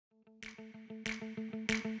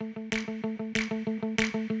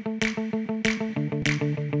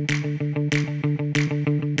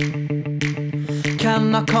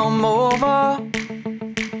Can I come over?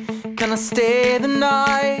 Can I stay the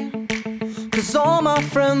night? 'Cause all my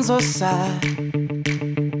friends are sad,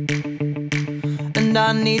 and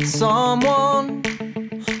I need someone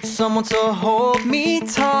to hold me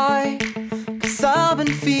tight, 'cause I've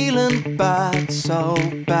been feeling bad, so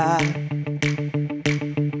bad.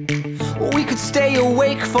 We could stay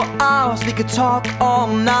awake for hours, we could talk all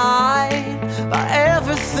night about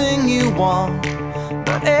everything you want,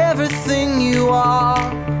 about everything you are.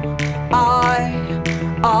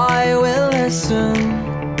 I will listen.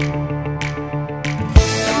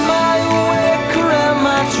 Am I awake or am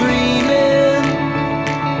I dreaming?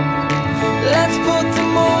 Let's put the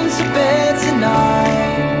moon to bed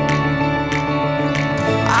tonight.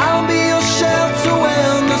 I'll be your shelter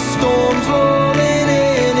when the storm's rolling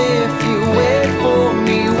in. If you wait for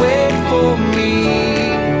me, wait for me.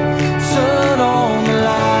 Turn on the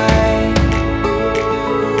light,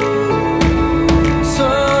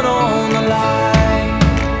 turn on the light.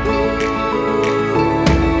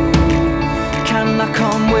 Can I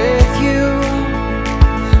come with you?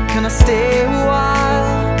 Can I stay a while?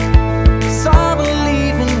 I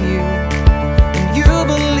believe in you, and you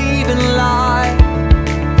believe in life.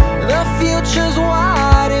 The future's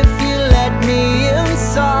wide if you let me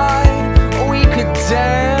inside. We could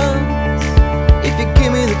dance if you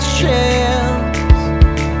give me the chance.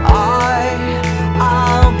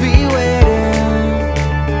 I'll be waiting.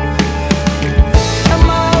 Am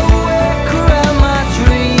I awake or am I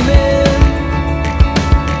dreaming?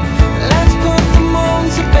 Let's put the moon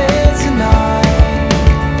to bed tonight.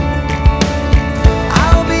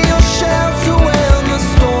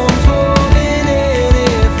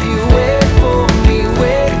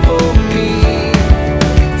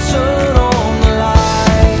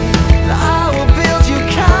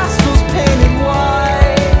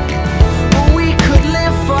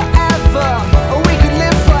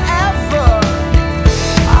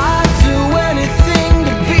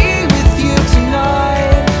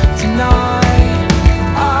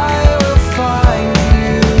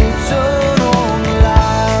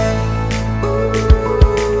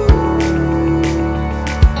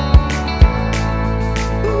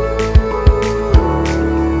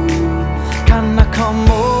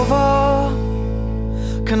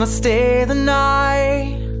 Can I stay the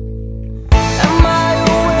night?